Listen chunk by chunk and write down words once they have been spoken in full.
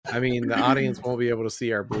I mean, the audience won't be able to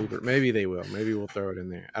see our blooper. Maybe they will. Maybe we'll throw it in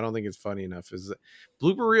there. I don't think it's funny enough.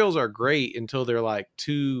 Blooper reels are great until they're like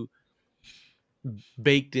too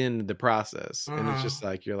baked into the process, and it's just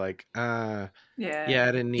like you're like, yeah,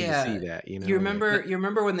 I didn't need to see that. You know, you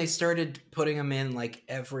remember when they started putting them in like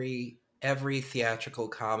every theatrical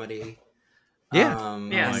comedy.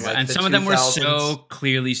 And some of them were so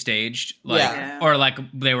clearly staged, or like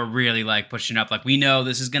they were really like pushing up, like we know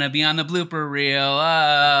this is gonna be on the blooper reel.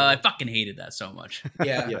 I fucking hated that so much.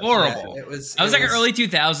 Horrible. It was like an early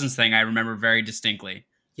 2000s thing. I remember very distinctly.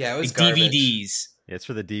 Yeah, it was like garbage. DVDs. It's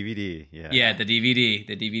for the DVD.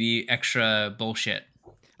 The DVD extra bullshit.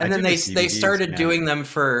 And then they started doing them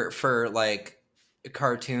for like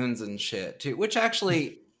cartoons and shit too, which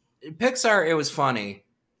actually Pixar, it was funny.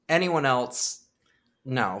 Anyone else,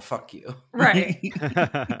 no, fuck you. Right.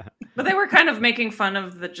 But they were kind of making fun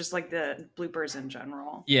of the bloopers in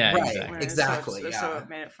general. Yeah, right. Exactly. So it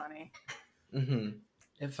made it funny. Mm-hmm.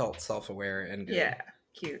 It felt self-aware and good. Yeah,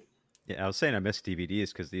 cute. Yeah, I was saying I miss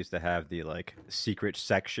DVDs because they used to have the like secret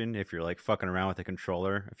section. If you're like fucking around with the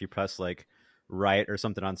controller, if you press like right or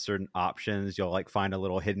something on certain options, you'll like find a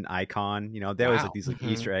little hidden icon. You know, there was like these like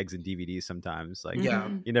Easter eggs in DVDs sometimes. Like,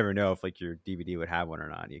 you never know if like your DVD would have one or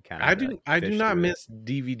not. You kind of I do not miss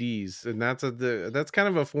DVDs, and that's kind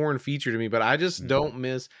of a foreign feature to me. But I just don't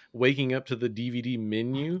miss waking up to the DVD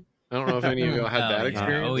menu. I don't know if any of y'all had that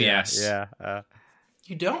experience. Oh yes, yeah.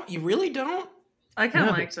 You don't? You really don't? I kind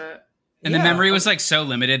of liked it. And the memory was like so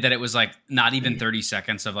limited that it was like not even 30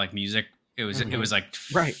 seconds of like music. It was like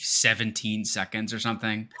 17 seconds or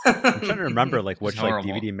something. I'm trying to remember like which like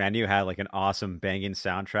DVD menu had like an awesome banging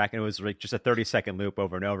soundtrack, and it was like just a 30-second loop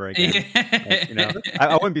over and over again. Like, you know,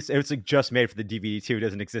 I wouldn't be. It was like just made for the DVD too. It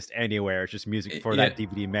doesn't exist anywhere. It's just music for that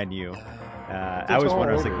DVD menu. I was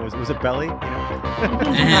wondering, was it Belly? You know.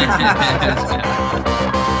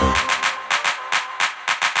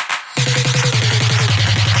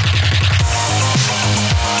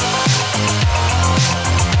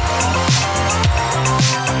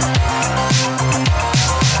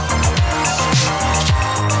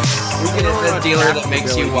 The dealer that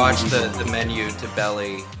makes you watch the menu to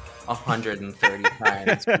Belly 130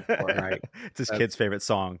 times before, right? It's his kid's favorite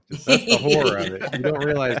song. That's the horror of it. You don't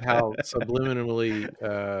realize how subliminally,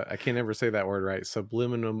 I can't ever say that word right.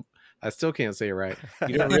 Subliminal. I still can't say it right.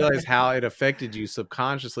 You don't realize how it affected you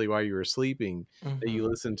subconsciously while you were sleeping, that you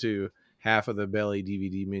listened to half of the Belly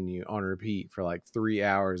DVD menu on repeat for like 3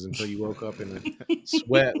 hours until you woke up in a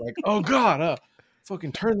sweat. Like, oh God,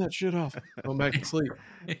 fucking turn that shit off. Go back to sleep.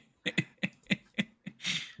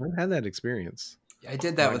 I've had that experience. I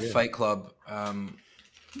did that with Fight Club. I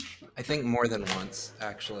think more than once,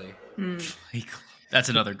 actually. That's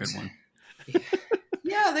another good one.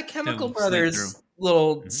 Yeah, the Chemical Brothers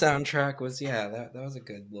little soundtrack was that was a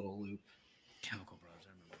good little loop. Chemical Brothers, I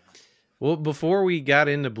remember that. Well, before we got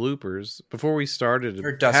into bloopers, before we started,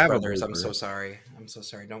 or Dust Brothers. I'm so sorry.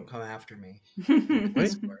 Don't come after me.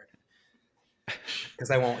 Because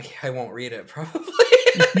I won't read it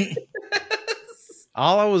probably.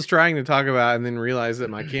 All I was trying to talk about and then realized that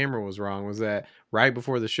my camera was wrong was that right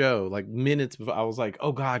before the show, like minutes before, I was like,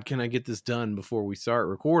 oh God, can I get this done before we start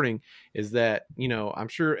recording? Is that, you know, I'm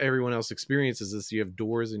sure everyone else experiences this. You have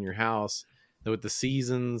doors in your house with the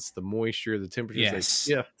seasons, the moisture, the temperatures, they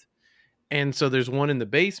shift. And so there's one in the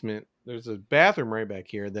basement. There's a bathroom right back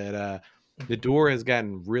here that the door has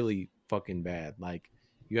gotten really fucking bad. Like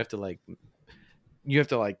you have to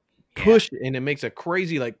push it, and it makes a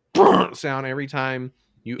crazy like sound every time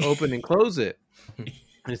you open and close it. And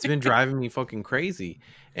it's been driving me fucking crazy.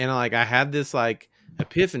 And like I had this like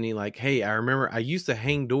epiphany, like, hey, I remember I used to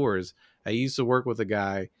hang doors. I used to work with a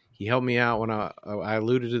guy. He helped me out when I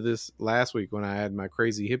alluded to this last week when I had my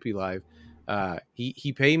crazy hippie life.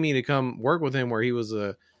 He paid me to come work with him where he was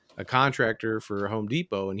a contractor for Home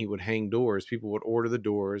Depot, and he would hang doors. People would order the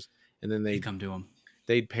doors, and then they'd come to him.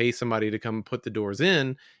 They'd pay somebody to come put the doors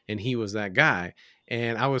in, and he was that guy.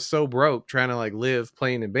 And I was so broke trying to like live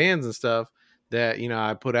playing in bands and stuff that, you know,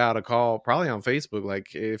 I put out a call probably on Facebook,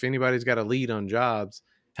 like if anybody's got a lead on jobs,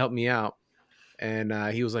 help me out. And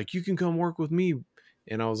he was like, you can come work with me.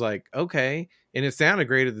 And I was like, okay. And it sounded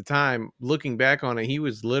great at the time. Looking back on it, he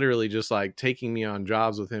was literally just like taking me on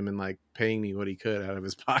jobs with him and like paying me what he could out of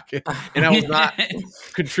his pocket. And I was not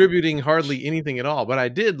contributing hardly anything at all. But I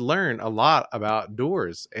did learn a lot about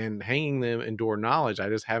doors and hanging them and door knowledge. I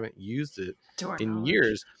just haven't used it in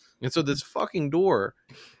years. And so this fucking door,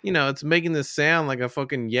 you know, it's making this sound like a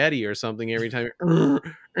fucking Yeti or something every time.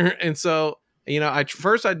 And so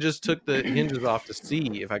First I just took the hinges off to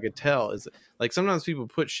see if I could tell. Is like sometimes people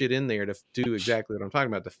put shit in there to do exactly what I'm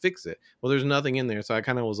talking about, to fix it. Well, there's nothing in there, so I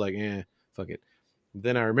kind of was like, fuck it.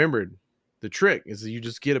 Then I remembered the trick is you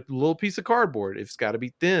just get a little piece of cardboard. It's got to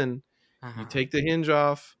be thin. You take the hinge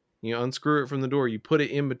off, you unscrew it from the door, you put it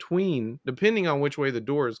in between, depending on which way the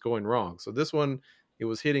door is going wrong. So this one, it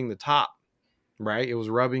was hitting the top, right? It was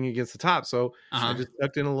rubbing against the top. So I just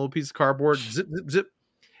tucked in a little piece of cardboard, zip, zip, zip.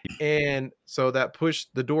 And so that pushed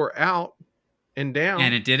the door out and down.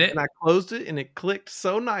 And it did it? And I closed it and it clicked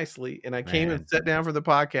so nicely. And I came and sat down for the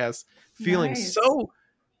podcast feeling so...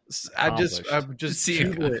 I'm just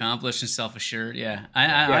accomplished and self-assured. Yeah.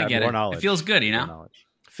 I get it. It feels good,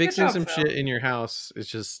 Fixing some shit in your house, it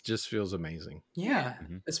just feels amazing. Yeah.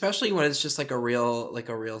 Especially when it's just like a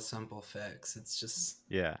real simple fix. It's just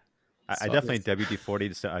I definitely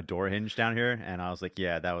WD-40'd a door hinge down here, and I was like,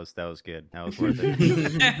 yeah, that was good. That was worth it.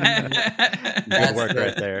 Good work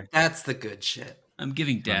right there. That's the good shit. I'm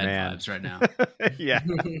giving dad vibes right now. Yeah.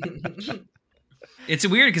 It's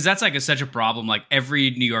weird because that's like such a problem. Like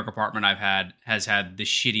every New York apartment I've had has had the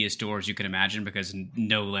shittiest doors you can imagine because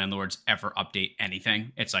no landlords ever update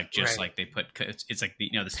anything. It's like just like they put it's like the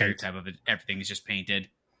stereotype of it. Everything is just painted.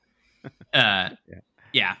 Yeah.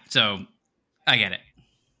 So I get it.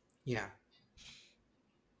 Yeah.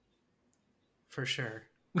 For sure.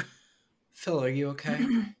 Phil, are you okay?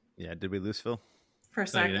 Yeah. Did we lose Phil? For a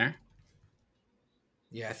second. There?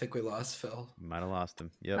 Yeah, I think we lost Phil. Might have lost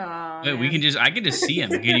him. Yep. Wait, I can just see him.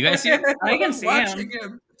 Can you guys see him? I can see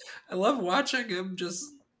him. I love watching him just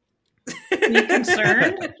be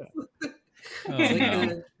concerned. It's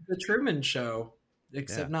like the Truman Show,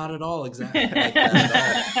 except not at all exactly like that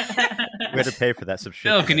at all. We had to pay for that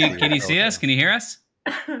subscription. Phil, can you see us? Can you hear us?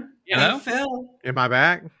 Hello, Phil. Am I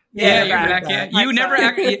back? Yeah, you're back. Yeah. You never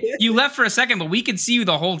you left for a second, but we could see you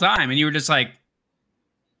the whole time, and you were just like.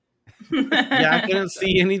 Yeah, I couldn't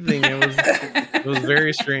see anything. It was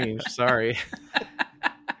very strange. Sorry.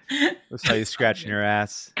 That's how you scratching your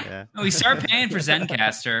ass. Yeah. Oh, we start paying for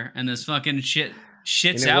Zencaster, and this fucking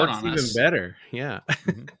shits out on us. Even better. Yeah.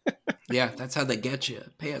 Yeah, that's how they get you.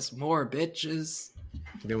 Pay us more, bitches.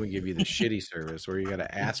 Then we give you the shitty service where you got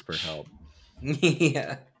to ask for help.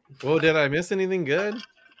 Yeah. Well, did I miss anything good?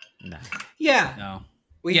 No. Yeah. No.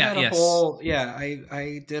 We had a whole. Yeah,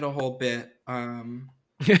 I did a whole bit.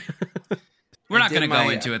 We're not going to go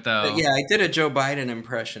into it though. Yeah, I did a Joe Biden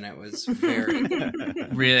impression. It was very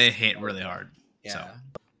really hit really hard. Yeah. So.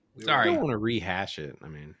 Sorry. I don't want to rehash it. I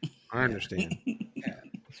mean, I understand. Yeah.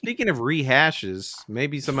 Speaking of rehashes,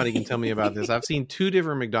 maybe somebody can tell me about this. I've seen 2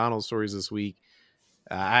 different McDonald's stories this week.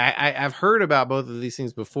 I've heard about both of these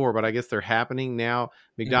things before, but I guess they're happening now.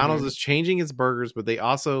 McDonald's is changing its burgers, but they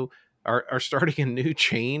also are starting a new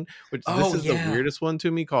chain, which this is the weirdest one to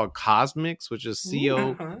me, called Cosmix, which is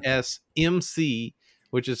COSMC,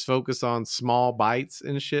 which is focused on small bites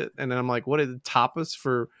and shit. And then I'm like, what are the tapas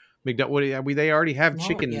for McDonald's? They already have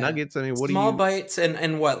chicken nuggets. I mean, what small bites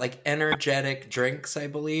and what, like energetic drinks, I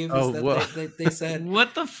believe. They said.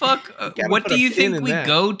 What the fuck? What do you think we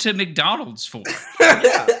go to McDonald's for?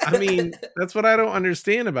 Yeah, I mean, that's what I don't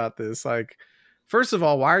understand about this. Like, first of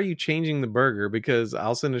all, why are you changing the burger? Because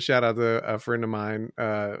I'll send a shout out to a friend of mine,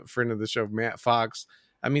 friend of the show, Matt Fox.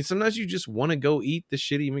 I mean, sometimes you just want to go eat the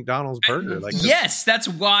shitty McDonald's burger. Yes, that's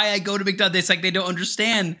why I go to McDonald's. It's like they don't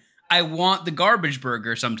understand. I want the garbage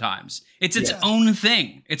burger sometimes. It's its own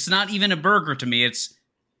thing. It's not even a burger to me. It's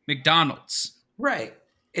McDonald's. Right.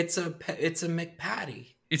 It's a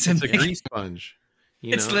McPatty. It's a grease sponge.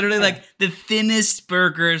 It's literally like the thinnest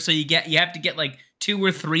burger. So you have to get like 2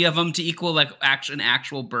 or 3 of them to equal like an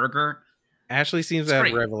actual burger. Ashley seems to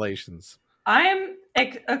have revelations.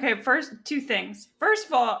 Okay, first 2 things. First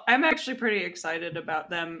of all, I'm actually pretty excited about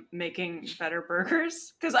them making better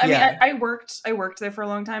burgers because I worked there for a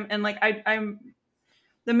long time, and like I'm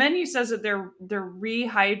the menu says that they're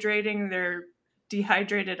rehydrating their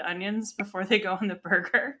dehydrated onions before they go on the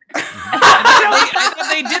burger. I thought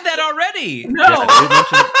they did that already. No,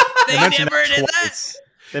 they never did that.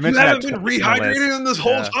 You haven't been rehydrating them this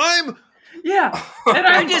whole time? Yeah. And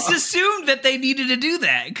I just assumed that they needed to do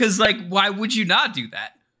that. Because, like, why would you not do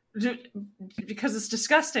that? Because it's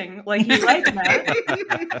disgusting. Like, you like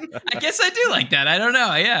that. I guess I do like that. I don't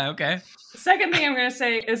know. Yeah, okay. The second thing I'm going to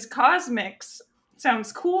say is Cosmix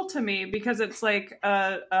sounds cool to me because it's like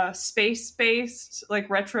a space-based, like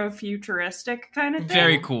retro-futuristic kind of thing.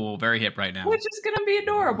 Very cool, very hip right now. Which is going to be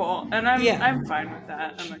adorable, and I'm fine with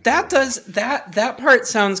that. That part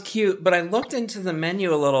sounds cute, but I looked into the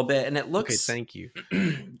menu a little bit, and it looks. Okay, thank you.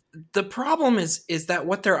 The problem is that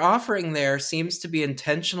what they're offering there seems to be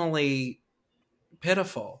intentionally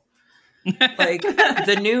pitiful. Like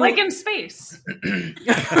the new, like in space,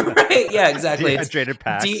 right? Yeah, exactly. Dehydrated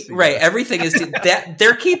packs. Right, everything is that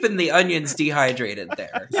they're keeping the onions dehydrated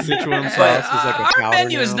there. Sichuan sauce is like a our powder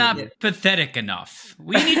menu is now. not pathetic enough.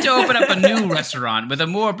 We need to open up a new restaurant with a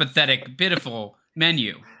more pathetic, pitiful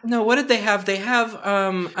menu. No, what did they have? They have.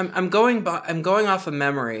 I'm going off of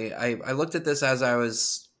memory. I looked at this as I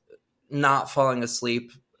was not falling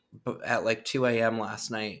asleep at like 2 a.m.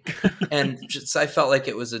 last night, and just I felt like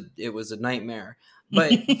it was a nightmare.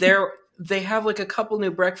 But they have like a couple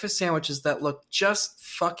new breakfast sandwiches that look just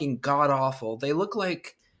fucking god awful. They look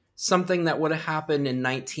like something that would have happened in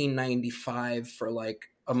 1995 for like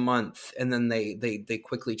a month, and then they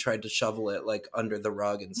quickly tried to shovel it like under the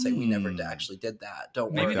rug and say we never actually did that.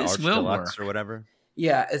 Don't worry. Maybe this will work or whatever.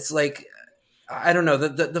 Yeah, it's like I don't know.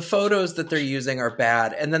 The photos that they're using are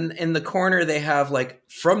bad, and then in the corner they have like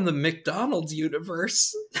from the McDonald's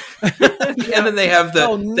universe, and then they have the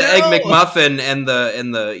Egg McMuffin and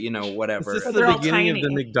the whatever. Is this the beginning of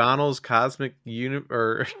the McDonald's cosmic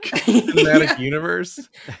or cinematic universe?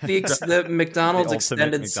 The McDonald's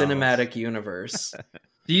extended cinematic universe.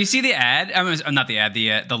 Do you see the ad? I mean, not the ad.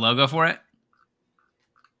 The logo for it.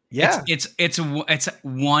 Yeah, it's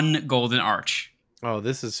one golden arch. Oh,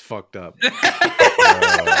 this is fucked up.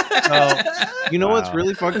 You know what's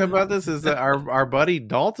really fucked up about this is that our buddy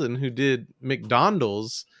Dalton, who did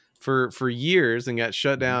McDonald's for years and got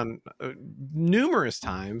shut down numerous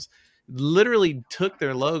times, literally took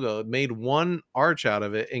their logo, made one arch out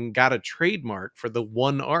of it, and got a trademark for the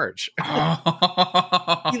one arch.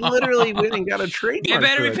 He literally went and got a trademark. You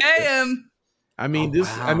better pay him. I mean,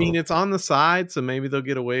 I mean, it's on the side, so maybe they'll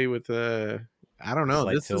get away with I don't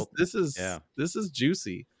know. This is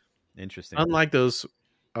juicy. Interesting. Unlike those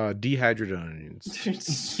dehydrated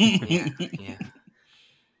onions.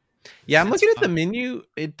 Yeah, I'm looking at the menu.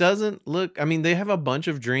 It doesn't look. I mean, they have a bunch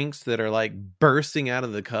of drinks that are like bursting out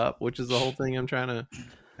of the cup, which is the whole thing I'm trying to.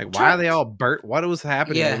 Like, why are they all burnt? What was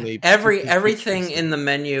happening? Yeah, when they everything in the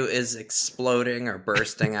menu is exploding or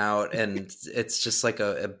bursting out, and it's just like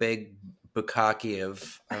a big bukkake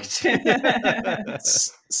of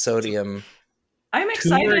sodium. I'm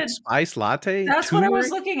excited. Turmeric spice latte. That's what I was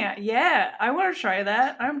looking at. Yeah, I want to try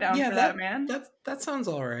that. I'm down for that, man. That sounds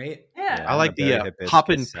all right. Yeah, I like the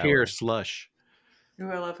poppin' pear slush. Ooh,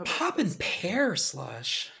 I love poppin' pear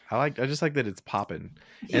slush. I just like that it's poppin'.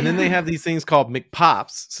 Yeah. And then they have these things called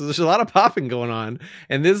McPops. So there's a lot of popping going on,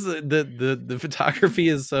 and this the photography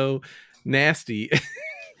is so nasty.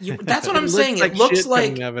 That's what I'm saying. It looks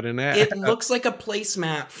like it looks like a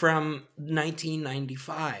placemat from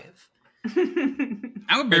 1995. I'm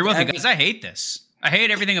gonna be real with you guys. I hate this. I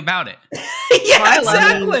hate everything about it. Yeah,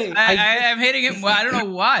 exactly. I'm hating it. Well, I don't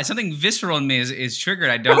know why. Something visceral in me is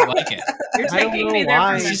triggered. I don't like it. You're taking me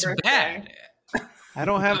there. It's just bad. I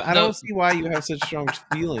don't see why you have such strong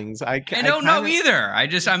feelings. I don't know either.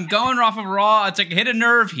 I'm going off of raw. It's like hit a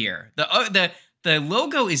nerve here. The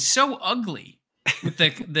logo is so ugly with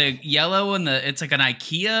the yellow and it's like an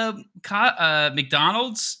IKEA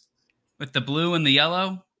McDonald's with the blue and the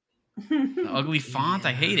yellow. The ugly font.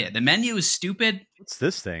 I hate it. The menu is stupid. What's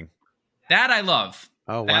this thing? That I love.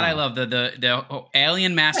 Oh, wow. That I love. The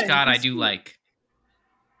alien mascot I do like.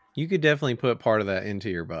 You could definitely put part of that into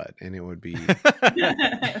your butt and it would be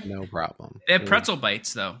no problem. They have pretzel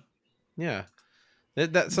bites though. Yeah.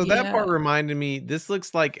 That part reminded me, this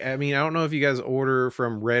looks like, I mean, I don't know if you guys order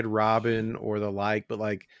from Red Robin or the like, but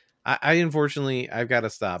like I unfortunately I've got to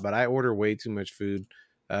stop, but I order way too much food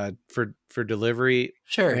for delivery.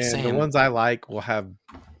 Sure. And same. the ones I like will have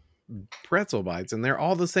pretzel bites and they're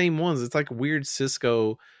all the same ones. It's like weird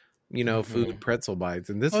Cisco, food pretzel bites.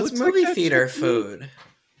 And this looks movie like theater food.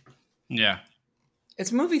 Yeah.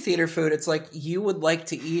 It's movie theater food. It's like you would like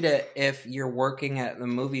to eat it if you're working at the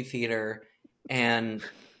movie theater and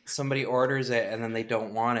somebody orders it and then they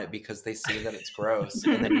don't want it because they see that it's gross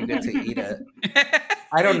and then you get to eat it.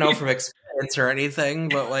 I don't know from experience or anything,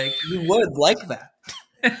 but like you would like that.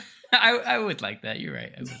 I would like that. You're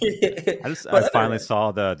right. I finally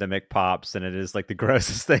saw the McPops, and it is like the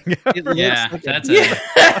grossest thing ever. Yeah, like that's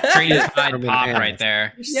a creative pop right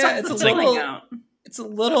there. Yeah, it's a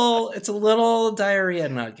little diarrhea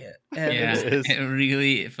nugget. And it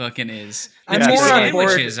really fucking is. The I'm more on board.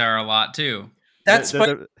 Sandwiches are a lot too. That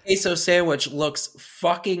spicy queso sandwich looks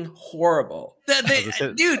fucking horrible.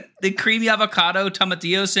 Dude, the creamy avocado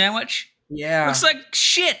tomatillo sandwich. Yeah, looks like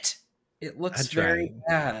shit. It looks very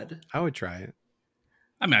bad. I would try it.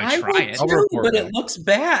 I mean, I'd try it. Too, but it looks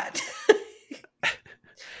bad.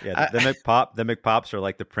 Yeah, the McPops are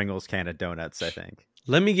like the Pringles can of donuts, I think.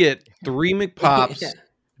 Let me get 3 McPops,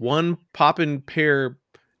 1 poppin' pear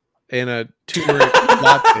and a turmeric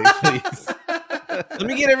latte, please. Let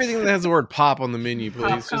me get everything that has the word pop on the menu,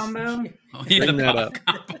 please. Pop combo. Bring that up.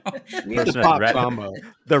 Need the pop combo.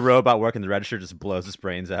 The robot working the register just blows his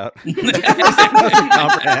brains out. It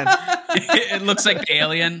looks like the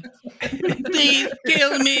alien. Please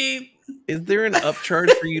kill me. Is there an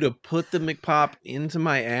upcharge for you to put the McPop into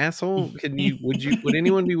my asshole? Would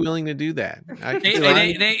anyone be willing to do that?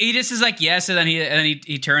 He just is like yes, and then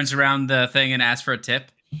he turns around the thing and asks for a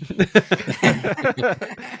tip.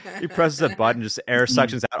 He presses a button, just air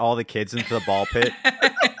suctions out all the kids into the ball pit.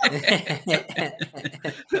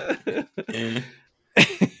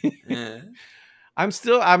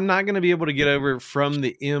 I'm not going to be able to get over from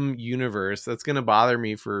the M universe. That's going to bother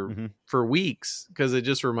me for weeks, because it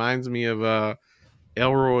just reminds me of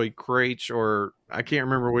Elroy Craich, or I can't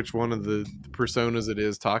remember which one of the personas it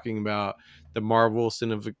is, talking about the Marvel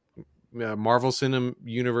Cinema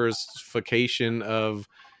universe-fication of,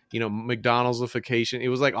 McDonald's-ification. It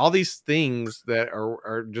was like all these things that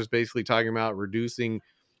are just basically talking about reducing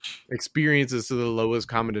experiences to the lowest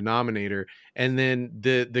common denominator, and then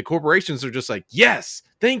the corporations are just like, yes,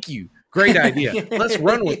 thank you, great idea, let's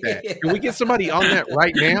run with that. Can we get somebody on that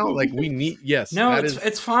right now? Like, we need, yes. No,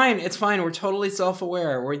 it's fine, we're totally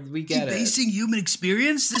self-aware, we get it. Basing human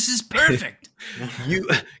experience, this is perfect.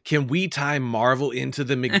 Can we tie Marvel into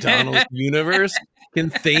the McDonald's universe? Can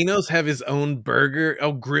Thanos have his own burger?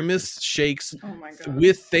 Oh, Grimace shakes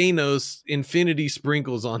with Thanos infinity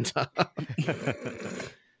sprinkles on top.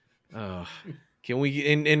 Oh, can we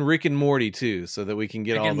and Rick and Morty too, so that we can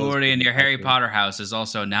get Rick all and Morty and your Harry Potter house is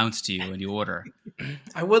also announced to you when you order.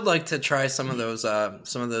 I would like to try some of those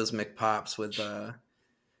McPops with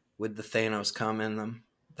the Thanos cum in them.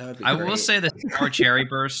 That would be great. I will say the Sour Cherry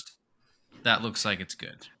Burst, that looks like it's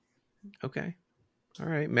good. Okay. All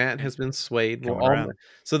right, Matt has been swayed.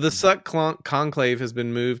 So the Suck Conclave has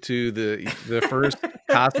been moved to the first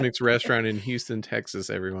Cosmics restaurant in Houston, Texas.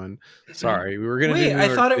 Everyone, sorry, we were going to. Wait,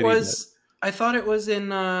 I thought it was in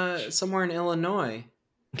somewhere in Illinois.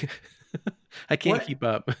 I can't keep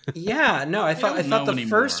up. Yeah, no, I thought the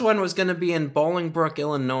first one was going to be in Bolingbrook,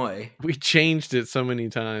 Illinois. We changed it so many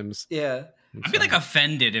times. Yeah. I'd be like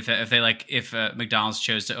offended if McDonald's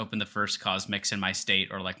chose to open the first Cosmics in my state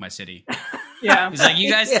or like my city. Yeah, he's like,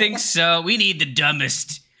 you guys think so? We need the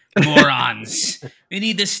dumbest morons. We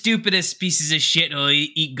need the stupidest pieces of shit who'll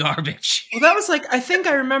eat garbage. Well, that was like, I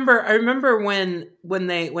remember when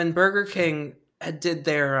Burger King did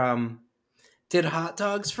their did hot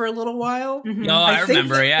dogs for a little while. Mm-hmm. No, I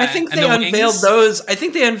remember. Yeah, I think they unveiled those. I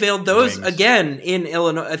think they unveiled those again in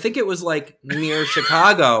Illinois. I think it was like near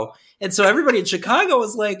Chicago. And so everybody in Chicago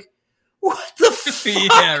was like, what the fuck?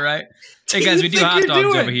 Yeah, right. Hey guys, we do hot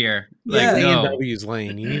dogs over here. Like, yeah. A&W's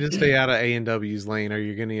lane. You need to stay out of A&W's lane, or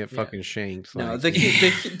you're gonna get fucking shanked. No, the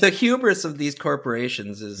hubris of these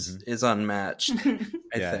corporations is unmatched.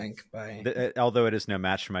 I think. Although it is no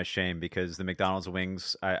match for my shame, because the McDonald's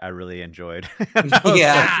wings I really enjoyed.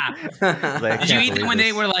 Yeah. Did you eat them when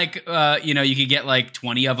they were like, you could get like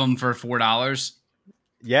 20 of them for $4?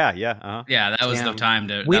 Yeah. Uh-huh. Yeah, that was the time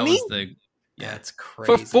to. Winnie? That was the. Yeah, it's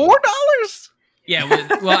crazy. For $4? Yeah,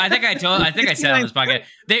 well, I think I said on this podcast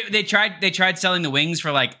they tried selling the wings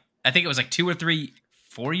for like, I think it was like 2 or 3,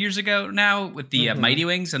 4 years ago now with the Mighty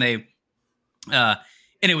Wings, and they and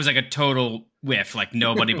it was like a total whiff. Like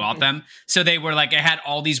nobody bought them, so they were like, it had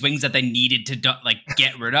all these wings that they needed to like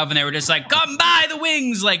get rid of, and they were just like, come buy the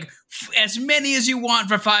wings, like as many as you want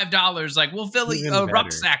for $5. Like we'll fill a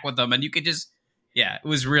rucksack with them, and you could just. Yeah, it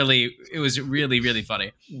was really, really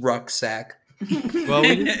funny. Rucksack. Well,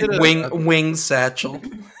 wing satchel.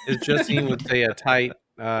 As Justine would say, a tight.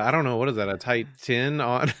 I don't know, what is that? A tight 10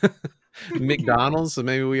 on McDonald's. So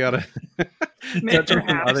maybe we ought to touch on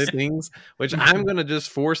some other things. Which I'm going to just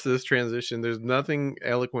force this transition. There's nothing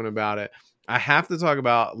eloquent about it. I have to talk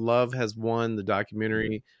about Love Has Won, the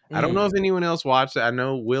documentary. I don't know if anyone else watched it. I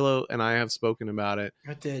know Willow and I have spoken about it.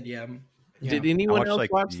 I did, yeah. Did anyone else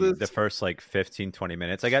watch this? The first 15-20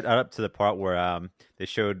 minutes. I got up to the part where they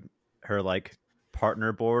showed her like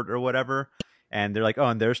partner board or whatever, and they're like, oh,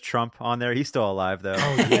 and there's Trump on there. He's still alive though.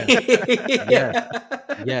 Oh yeah.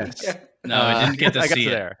 Yes. No, I didn't get to see it.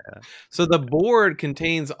 There. Yeah. So the board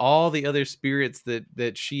contains all the other spirits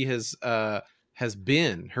that she has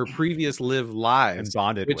been, her previous lived lives and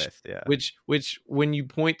bonded with. Yeah. Which when you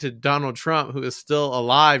point to Donald Trump, who is still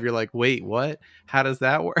alive, you're like, wait, what? How does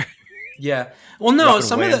that work? Yeah. Well, no,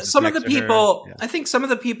 some of the people, I think some of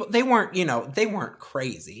the people, they weren't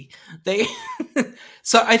crazy.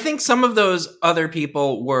 So I think some of those other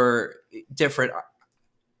people were different.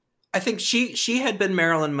 I think she had been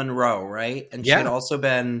Marilyn Monroe, right? And she had also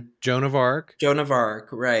been Joan of Arc. Joan of Arc,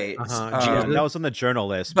 right? That was on the journal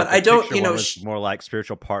list, but I don't. You know, was more like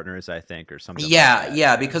spiritual partners, I think, or something.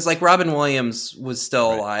 Yeah, because like Robin Williams was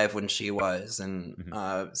still alive when she was, and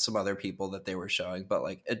some other people that they were showing, but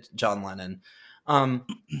like John Lennon. But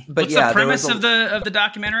what's the premise of the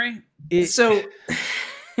documentary? So,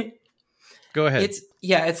 go ahead. It's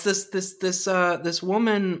this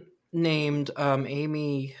woman named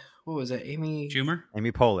Amy. What was it? Amy Schumer?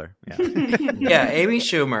 Amy Poehler. Yeah. Yeah, Amy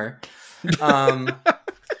Schumer.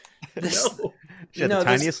 She had the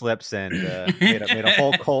tiniest lips and made a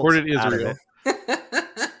whole cult out of it.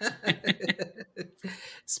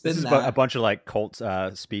 This is a bunch of like cult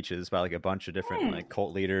speeches by like a bunch of different like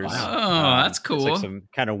cult leaders. Oh, that's cool. It's like some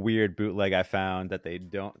kind of weird bootleg I found that they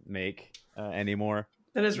don't make anymore.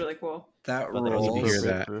 That is really cool. That rules. Hear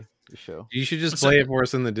that. Show. You should just play it for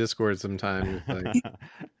us in the Discord sometime.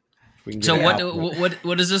 So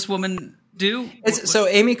what does this woman do? So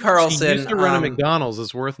Amy Carlson she used to run a McDonald's.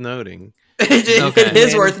 It's worth noting. It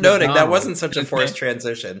is worth noting. That wasn't such a forced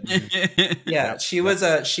transition. Yeah, she was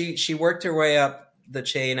she worked her way up the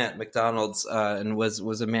chain at McDonald's and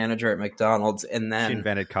was a manager at McDonald's, and then she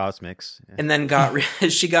invented Cosmix, and then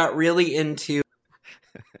she got really into.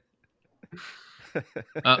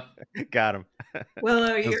 Got him.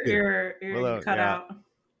 Willow, you're cut out.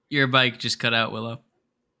 Your bike just cut out, Willow.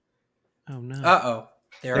 Oh no. Uh-oh.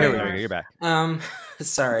 There we go. You're back.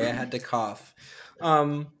 Sorry, I had to cough.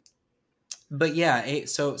 But yeah,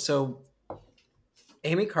 so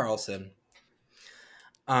Amy Carlson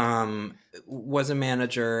was a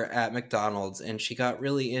manager at McDonald's, and she got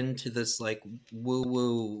really into this like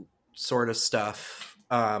woo-woo sort of stuff.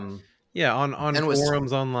 Yeah, on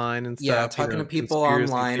forums online and stuff. Yeah, talking to people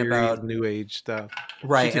online theories, about new age stuff.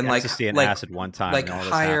 Right, and like acid one time, like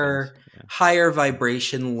higher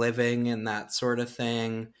vibration living and that sort of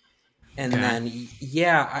thing. And then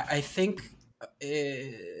I think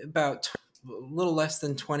about a little less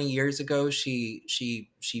than 20 years ago, she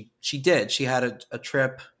had a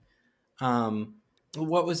trip.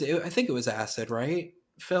 What was it? I think it was acid, right,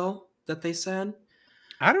 Phil? That they said.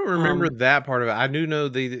 I don't remember that part of it. I do know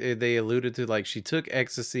they alluded to like she took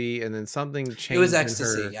ecstasy and then something changed. It was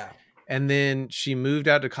ecstasy, in her, yeah. And then she moved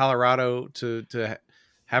out to Colorado to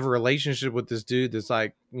have a relationship with this dude that's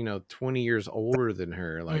like 20 years older than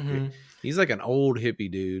her. Like he's like an old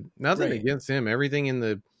hippie dude. Nothing against him. Everything in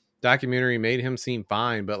the documentary made him seem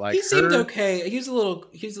fine, but like he seemed okay. He's a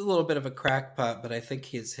little bit of a crackpot, but I think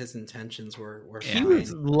his intentions were fine. He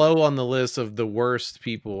was low on the list of the worst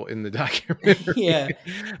people in the documentary. Yeah.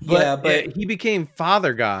 but he became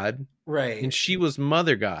father god, right? And she was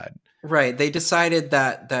mother god, right? They decided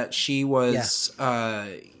that she was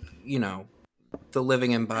the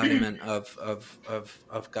living embodiment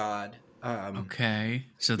of God. Okay,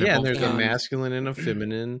 so and there's a masculine and a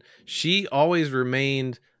feminine. She always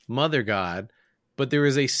remained mother god, but there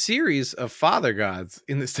was a series of father gods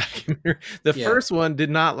in this documentary. The first one did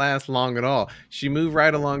not last long at all. She moved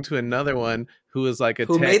right along to another one who was like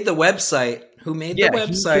made the website. He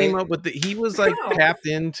came up with he was like tapped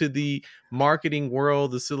into the marketing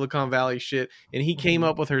world, the Silicon Valley shit, and he came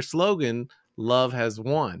up with her slogan, "Love has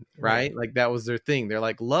won," right? Like that was their thing. They're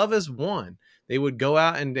like, "Love has won." They would go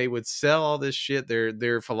out and they would sell all this shit,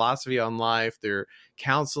 their philosophy on life, their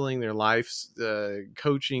counseling, their life's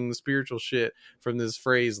coaching, spiritual shit from this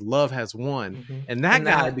phrase, "Love has won." And that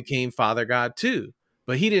guy became Father God too,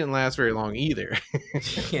 but he didn't last very long either.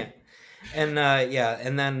 Yeah. And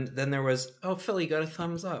and then there was, Philly got a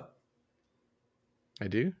thumbs up. I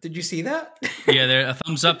do. Did you see that? Yeah, a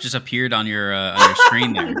thumbs up just appeared on your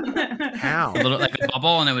screen there. How? A little like a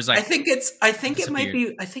bubble, and it was like. I think it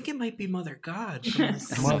might be Mother God.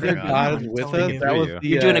 Mother God is with us. That was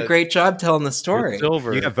you're doing a great job telling the story.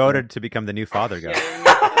 Silver. You got voted to become the new Father God.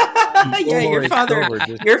 You're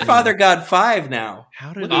Father God 5 now.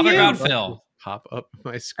 How did Father God Phil pop up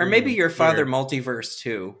my screen? Or maybe your Father Multiverse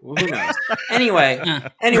 2. Who knows? Anyway,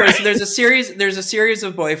 so there's a series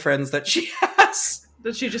of boyfriends that she has.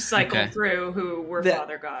 That she just cycled through who were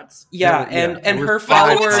father gods. Yeah, and her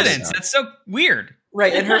followers. That's so weird.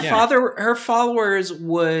 Right, and her followers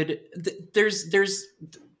would there's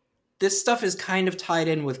this stuff is kind of tied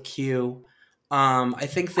in with Q. I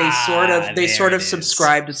think they sort of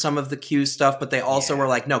subscribe to some of the Q stuff, but they also were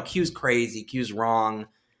like, no, Q's crazy, Q's wrong.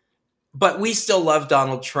 But we still love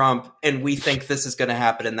Donald Trump, and we think this is going to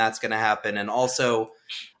happen and that's going to happen. And also,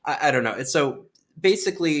 I don't know. It's so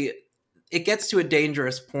basically, it gets to a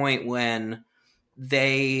dangerous point when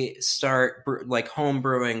they start like home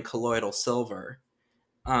brewing colloidal silver.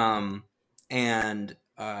 And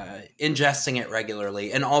ingesting it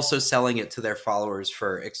regularly and also selling it to their followers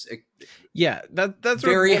for that's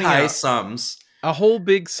very high sums. A whole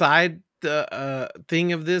big side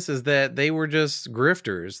thing of this is that they were just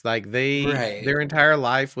grifters. Like their entire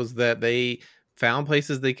life was that they found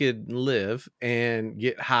places they could live and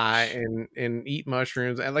get high and eat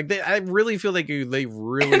mushrooms, and like I really feel like they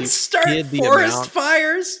really and start forest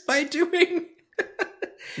fires by doing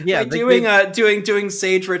doing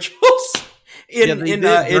sage rituals in an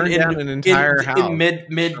entire house in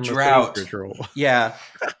mid drought. Yeah.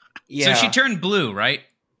 So she turned blue, right?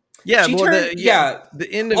 Yeah, the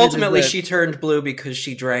end of ultimately she turned blue because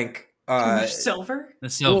she drank silver. The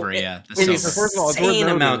silver, the silver. First of all, insane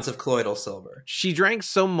amounts of colloidal silver. She drank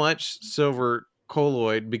so much silver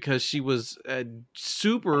colloid because she was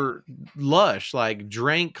super lush, like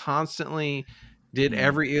drank constantly, did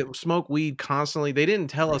smoke weed constantly. They didn't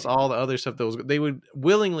tell us all the other stuff they would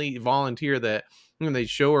willingly volunteer that. They'd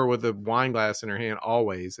show her with a wine glass in her hand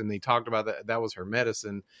always, and they talked about that was her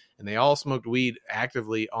medicine, and they all smoked weed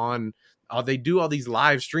actively on they do all these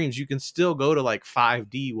live streams. You can still go to like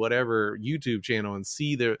 5D whatever YouTube channel and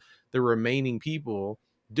see the remaining people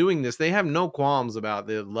doing this. They have no qualms about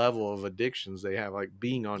the level of addictions they have, like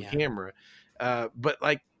being on camera, but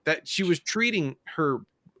like that she was treating her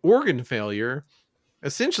organ failure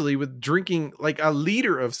essentially with drinking like a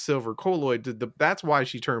liter of silver colloid. That's why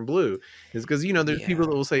she turned blue, is because there's people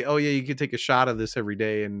that will say, oh yeah, you could take a shot of this every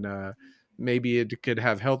day and maybe it could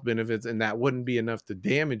have health benefits, and that wouldn't be enough to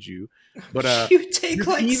damage you. But you take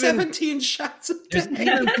like 17 shots a day. There's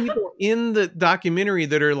even people in the documentary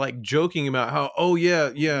that are like joking about how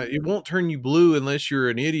it won't turn you blue unless you're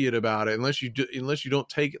an idiot about it, unless you don't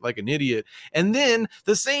take it like an idiot. And then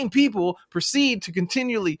the same people proceed to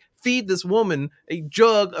continually feed this woman a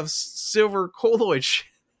jug of silver colloid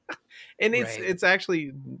and it's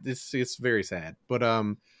actually it's very sad, but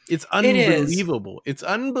it's unbelievable. It's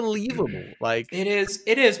unbelievable. Like it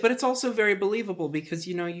is, but it's also very believable because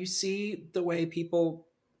you see the way people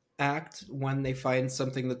act when they find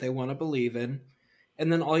something that they want to believe in,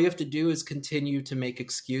 and then all you have to do is continue to make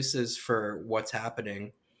excuses for what's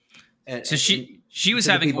happening. So she was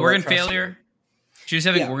having organ failure. She was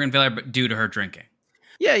having organ failure, but due to her drinking.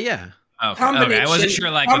 Yeah. Okay. I wasn't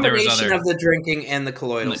sure like if there was other of the drinking and the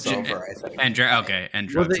colloidal silver, I think. And drugs.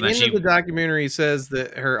 Well, the end of the documentary says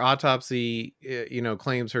that her autopsy,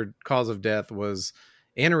 claims her cause of death was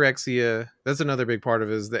anorexia. That's another big part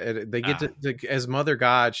of it, is that they get to as Mother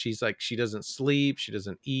God, she's like, she doesn't sleep, she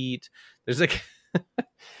doesn't eat. There's like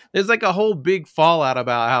a whole big fallout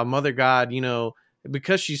about how Mother God,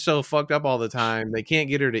 because she's so fucked up all the time, they can't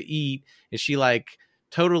get her to eat, and she like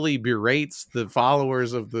totally berates the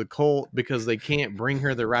followers of the cult because they can't bring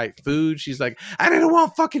her the right food. She's like, I didn't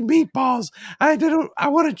want fucking meatballs. I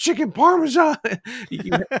wanted chicken parmesan.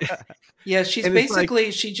 Yeah, she's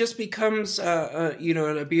basically, she just becomes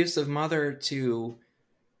an abusive mother to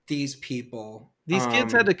these people. These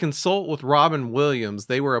kids had to consult with Robin Williams.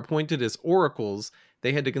 They were appointed as oracles.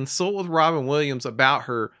 They had to consult with Robin Williams about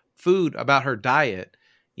her food, about her diet,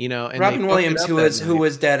 and Robin Williams, who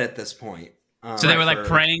was dead at this point. So they were like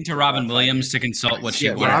praying to Robin Williams to consult what she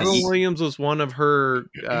wanted. Robin Williams was one of her,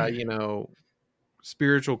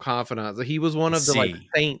 spiritual confidants. He was one of the like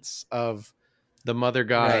saints of the Mother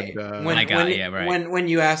God. Right. When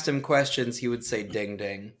you asked him questions, he would say "ding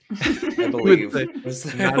ding." I believe.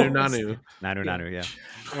 Nanu.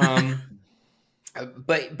 Yeah.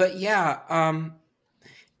 But yeah,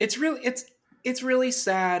 it's really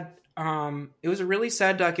sad. It was a really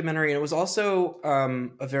sad documentary, and it was also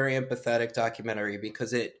a very empathetic documentary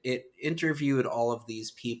because it interviewed all of these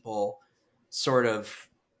people sort of,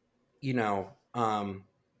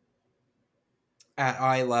 at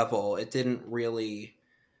eye level. It didn't really...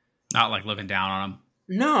 Not like looking down on them.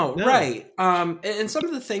 No. Right. And some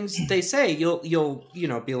of the things they say, you'll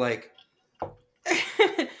be like...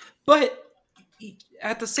 But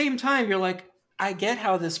at the same time, you're like, I get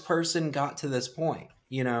how this person got to this point.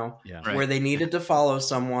 Where they needed to follow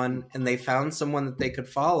someone, and they found someone that they could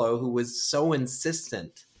follow who was so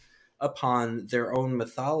insistent upon their own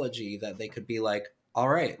mythology that they could be like, all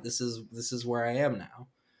right, this is where I am now.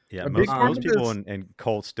 Yeah, most people in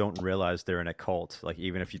cults don't realize they're in a cult. Like,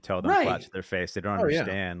 even if you tell them flat to their face, they don't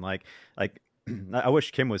understand. Yeah. Like I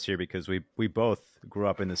wish Kim was here because we both grew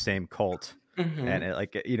up in the same cult. Mm-hmm. And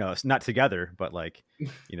it's not together, but like,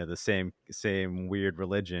 the same weird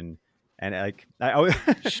religion. And like, I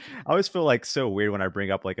always feel like so weird when I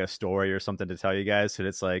bring up like a story or something to tell you guys. And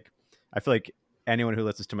it's like, I feel like anyone who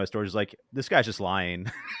listens to my stories is like, this guy's just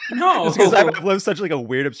lying. No, because I've lived such like a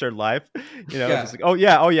weird, absurd life. You know, just like, oh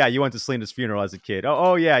yeah, you went to Selena's funeral as a kid.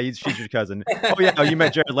 Oh yeah, she's your cousin. Oh yeah, you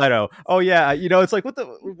met Jared Leto. Oh yeah, you know, it's like,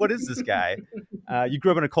 what is this guy? You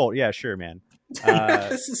grew up in a cult. Yeah, sure, man.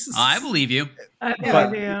 I believe you.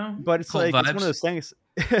 But it's Cold like vibes. it's one of those things.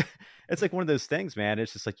 It's like one of those things, man.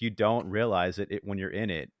 It's just like you don't realize it when you're in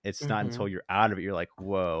it. It's not until you're out of it you're like,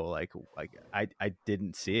 whoa, like I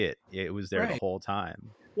didn't see it. It was there the whole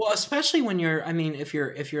time. Well, especially when you're, I mean, if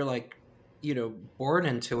you're like, you know, born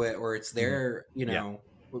into it, or it's there, you know,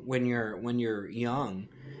 when you're young,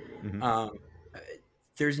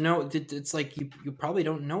 there's no, it's like you probably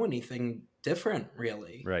don't know anything different,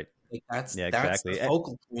 really. Right. Like that's exactly. the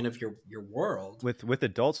focal point of your world. With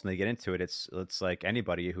adults, when they get into it, it's like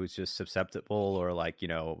anybody who's just susceptible or like, you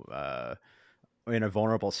know, in a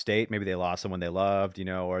vulnerable state. Maybe they lost someone they loved, you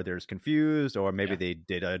know, or they're just confused, or maybe they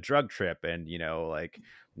did a drug trip and, you know, like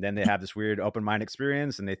then they have this weird open mind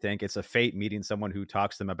experience and they think it's a fate meeting someone who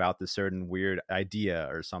talks to them about this certain weird idea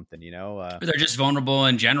or something, you know. They're just vulnerable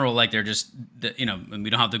in general. Like they're just, you know, we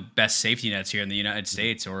don't have the best safety nets here in the United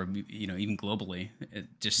States or, you know, even globally. It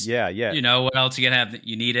just, you know, what else you can have?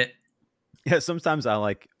 You need it. Yeah. Sometimes I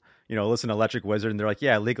like, you know, listen to Electric Wizard and they're like,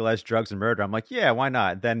 yeah, legalize drugs and murder. I'm like, yeah, why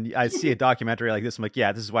not? Then I see a documentary like this. I'm like,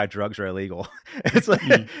 yeah, this is why drugs are illegal. It's like,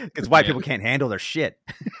 because white people can't handle their shit.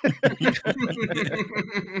 Yeah,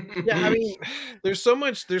 I mean, there's so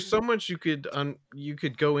much you could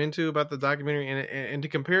go into about the documentary, and to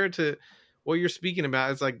compare it to what you're speaking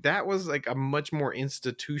about, it's like that was like a much more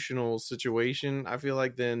institutional situation, I feel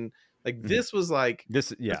like, than like this was like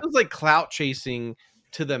this was like clout chasing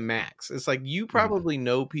to the max. It's like you probably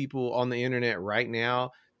know people on the internet right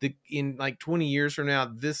now that in like 20 years from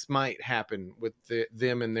now this might happen with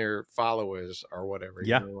them and their followers or whatever.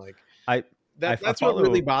 You know, like that's what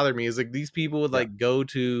really bothered me is like these people would like go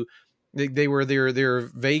to they were they're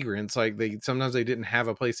vagrants, like sometimes they didn't have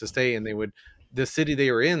a place to stay, and they would, the city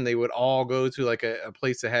they were in, they would all go to like a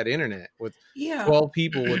place that had internet with 12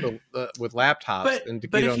 people with laptops and to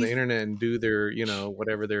get on the internet and do their, you know,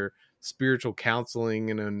 whatever their spiritual counseling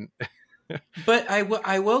and but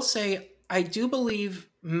I will say I do believe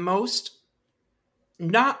most,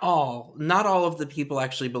 not all of the people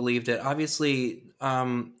actually believed it. Obviously,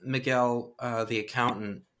 Miguel, the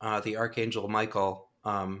accountant, the Archangel Michael,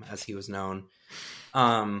 as he was known,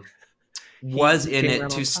 was in it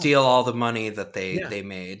to steal all the money that they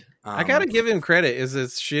made. I gotta give him credit. As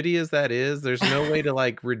shitty as that is, there's no way to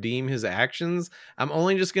like redeem his actions. I'm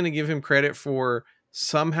only just gonna give him credit for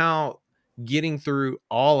somehow getting through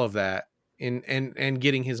all of that and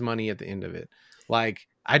getting his money at the end of it. Like,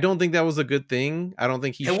 I don't think that was a good thing. I don't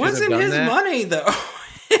think he should have done that. It wasn't his money though.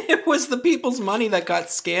 It was the people's money that got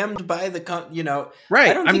scammed by the, you know.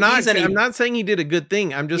 Right. I'm not saying he did a good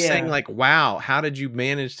thing. I'm just saying like, wow, how did you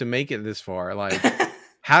manage to make it this far? Like,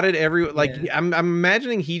 how did everyone like? I'm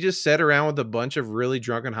imagining he just sat around with a bunch of really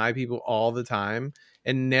drunken high people all the time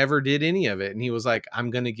and never did any of it. And he was like, I'm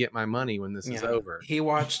going to get my money when this is over. He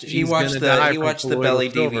watched the Belly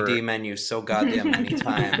DVD menu so goddamn many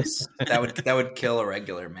times. That would kill a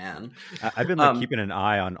regular man. I've been like keeping an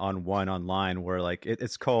eye on one online where like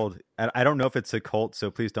it's called, I don't know if it's a cult, so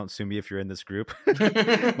please don't sue me if you're in this group,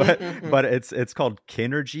 but it's called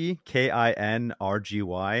Kinergy,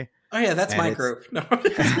 KINRGY. Oh yeah, that's my group. No.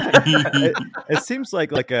 it seems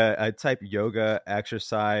like a type yoga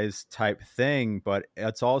exercise type thing, but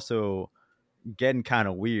it's also getting kind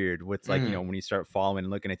of weird with like, you know, when you start following and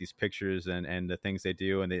looking at these pictures and the things they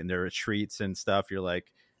do and their retreats and stuff, you're like,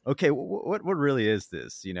 okay, what really is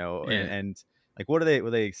this, you know? And like, what are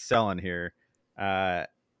they selling here? And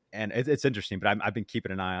it's interesting, but I've been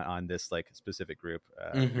keeping an eye on this like specific group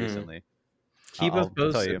recently. Keep us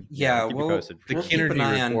posted. Yeah, we'll keep an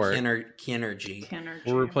eye on Kinergy.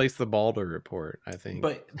 We'll replace the Balder report, I think.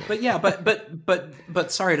 But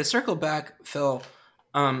sorry, to circle back, Phil,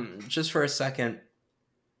 just for a second.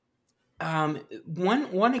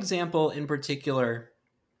 One example in particular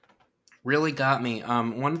really got me.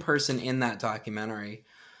 One person in that documentary,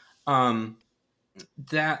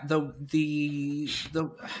 that the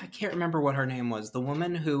I can't remember what her name was. The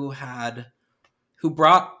woman who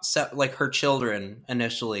brought like her children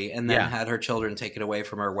initially, and then had her children taken away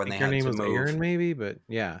from her when they had to move. Her name was Erin, maybe, but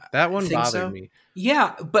that one bothered me.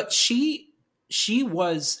 Yeah, but she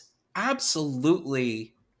was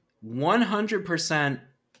absolutely 100%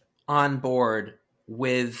 on board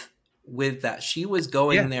with that. She was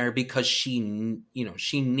going there because she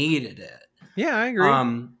needed it. Yeah, I agree.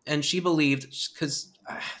 And she believed, because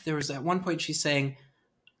there was at one point she's saying,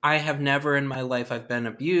 I have never in my life, I've been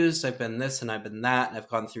abused, I've been this and I've been that, and I've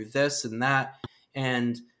gone through this and that.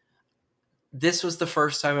 And this was the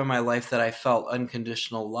first time in my life that I felt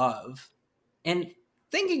unconditional love. And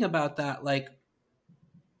thinking about that, like,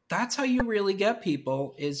 that's how you really get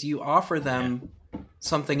people, is you offer them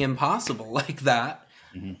something impossible like that.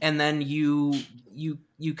 Mm-hmm. And then you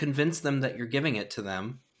convince them that you're giving it to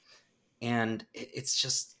them. And it's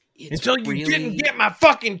just... until you didn't get my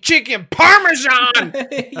fucking chicken parmesan.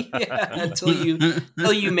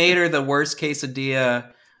 Until you made her the worst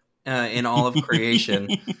quesadilla in all of creation.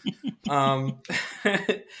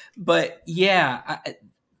 But yeah,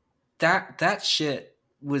 that shit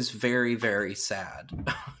was very, very sad.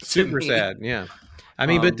 Super sad. Yeah. I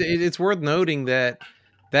mean, but it's worth noting that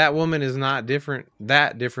woman is not different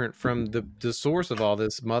from the source of all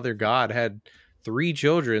this. Mother God had 3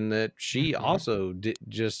 children that she also did,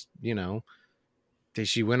 just, you know,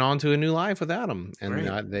 she went on to a new life without them,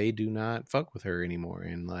 and they do not fuck with her anymore.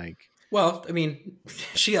 And like, well, I mean,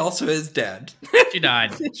 she also is dead. She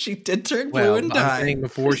died. She did turn blue and die. I'm saying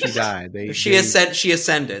before she died, she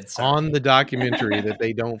ascended on the documentary that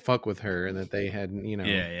they don't fuck with her and that they had, you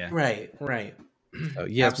know, right. So,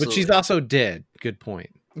 yes, absolutely. But she's also dead. Good point.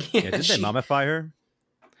 Did they mummify her?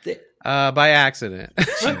 By accident.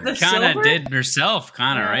 She kind of did herself,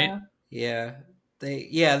 right? Yeah.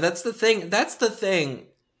 That's the thing. That's the thing,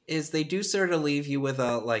 is they do sort of leave you with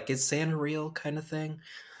a, like, is Santa real kind of thing?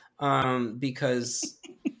 Because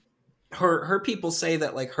her people say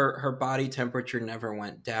that, like, her body temperature never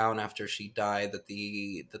went down after she died, that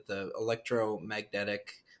the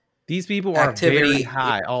electromagnetic... These people are very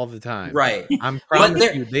high all the time. Right. I'm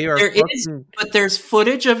promise you, they are but there's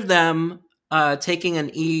footage of them taking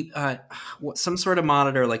an some sort of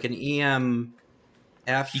monitor, like an EMF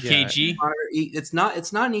EKG monitor. It's not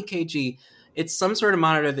an EKG. It's some sort of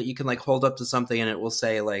monitor that you can, like, hold up to something and it will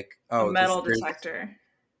say, like, oh, metal detector.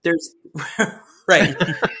 There's right.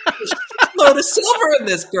 There's a load of silver in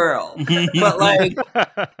this girl. But, like,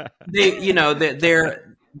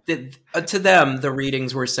 they're to them, the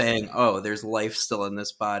readings were saying, oh, there's life still in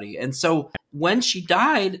this body. And so when she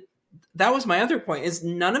died, that was my other point, is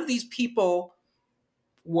none of these people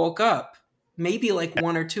woke up. Maybe, like,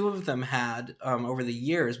 1 or 2 of them had over the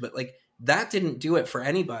years, but, like, that didn't do it for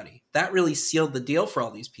anybody. That really sealed the deal for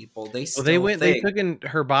all these people. They took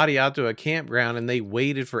her body out to a campground and they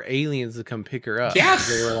waited for aliens to come pick her up. Yes.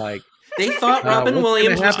 They were like, they thought Robin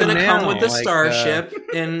Williams was going to come with the starship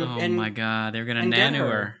and oh my God, they're going to nano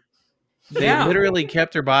her. They literally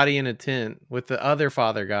kept her body in a tent with the other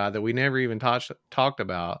Father God that we never even talked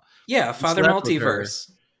about. Yeah, Father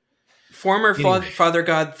Multiverse. Former Father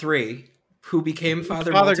God 3, who became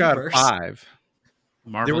Father Multiverse. God 5.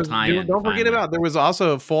 Marvel tie-in. Don't forget about, there was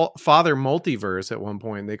also a Father Multiverse at one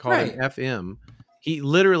point. They called him FM. He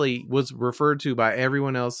literally was referred to by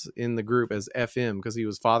everyone else in the group as FM because he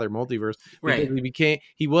was Father Multiverse. Right.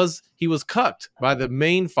 He was cucked by the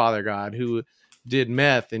main Father God who did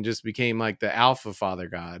meth and just became like the alpha Father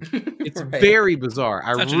God. It's very bizarre.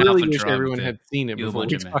 I really wish everyone had seen it before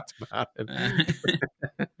we talked about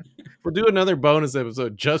it. We'll do another bonus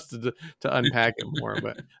episode just to unpack it more.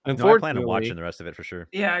 But unfortunately, I plan on watching the rest of it for sure.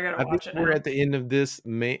 Yeah, I gotta watch it. We're at the end of this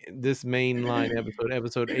mainline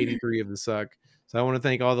episode 83 of the Suck. So I want to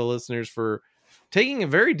thank all the listeners for taking a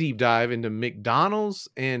very deep dive into McDonald's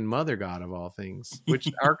and Mother God of all things, which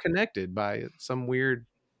are connected by some weird.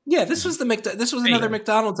 Yeah, this was another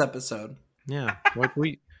McDonald's episode. Yeah, like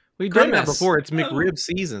we've done that before. It's McRib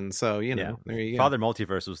season, so you know. There you go. Father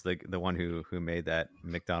Multiverse was the one who made that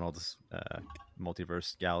McDonald's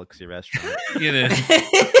Multiverse Galaxy restaurant. Yeah,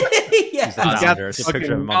 he's got a picture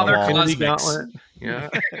of him on the wall. Yeah.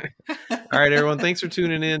 All right, everyone. Thanks for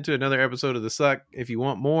tuning in to another episode of The Suck. If you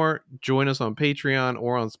want more, join us on Patreon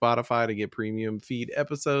or on Spotify to get premium feed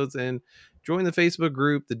episodes, and join the Facebook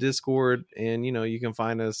group, the Discord, and you can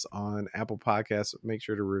find us on Apple Podcasts. Make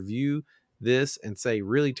sure to review this and say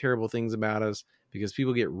really terrible things about us, because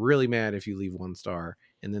people get really mad if you leave 1 star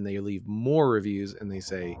and then they leave more reviews and they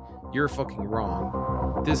say you're fucking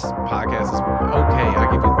wrong. This podcast is okay. I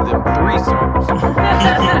give you them 3 stars.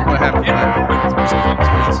 What happened?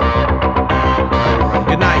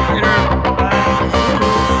 Good night.